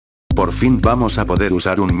Por fin vamos a poder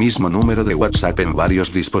usar un mismo número de WhatsApp en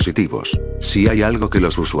varios dispositivos. Si hay algo que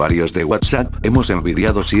los usuarios de WhatsApp hemos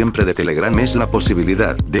envidiado siempre de Telegram es la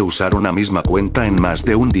posibilidad de usar una misma cuenta en más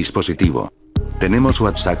de un dispositivo. Tenemos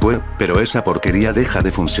WhatsApp web, pero esa porquería deja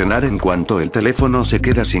de funcionar en cuanto el teléfono se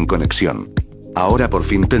queda sin conexión. Ahora por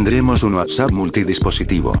fin tendremos un WhatsApp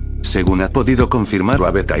multidispositivo. Según ha podido confirmar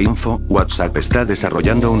la Beta Info, WhatsApp está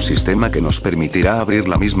desarrollando un sistema que nos permitirá abrir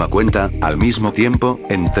la misma cuenta, al mismo tiempo,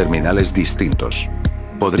 en terminales distintos.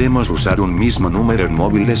 Podremos usar un mismo número en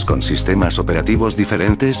móviles con sistemas operativos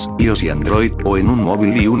diferentes, iOS y Android, o en un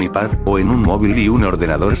móvil y un iPad, o en un móvil y un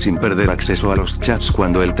ordenador sin perder acceso a los chats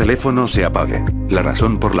cuando el teléfono se apague. La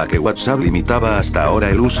razón por la que WhatsApp limitaba hasta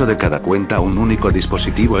ahora el uso de cada cuenta a un único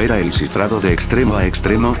dispositivo era el cifrado de extremo a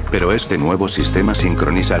extremo, pero este nuevo sistema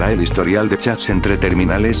sincronizará el historial de chats entre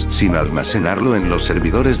terminales sin almacenarlo en los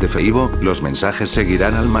servidores de Facebook, los mensajes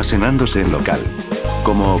seguirán almacenándose en local.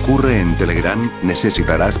 Como ocurre en Telegram,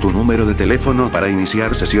 necesitarás tu número de teléfono para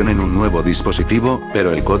iniciar sesión en un nuevo dispositivo,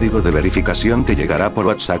 pero el código de verificación te llegará por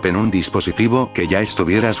WhatsApp en un dispositivo que ya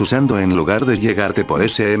estuvieras usando en lugar de llegarte por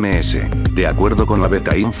SMS. De acuerdo con la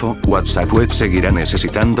Beta Info, WhatsApp Web seguirá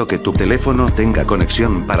necesitando que tu teléfono tenga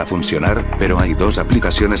conexión para funcionar, pero hay dos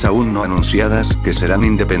aplicaciones aún no anunciadas que serán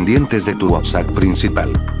independientes de tu WhatsApp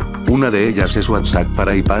principal. Una de ellas es WhatsApp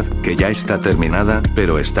para iPad, que ya está terminada,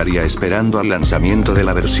 pero estaría esperando al lanzamiento de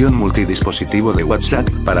la versión multidispositivo de WhatsApp,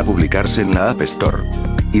 para publicarse en la App Store.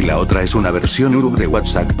 Y la otra es una versión URL de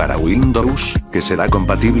WhatsApp para Windows, que será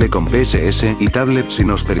compatible con PSS y tablets y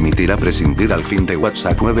nos permitirá prescindir al fin de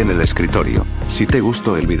WhatsApp web en el escritorio. Si te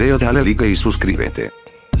gustó el video dale like y suscríbete.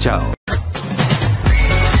 Chao.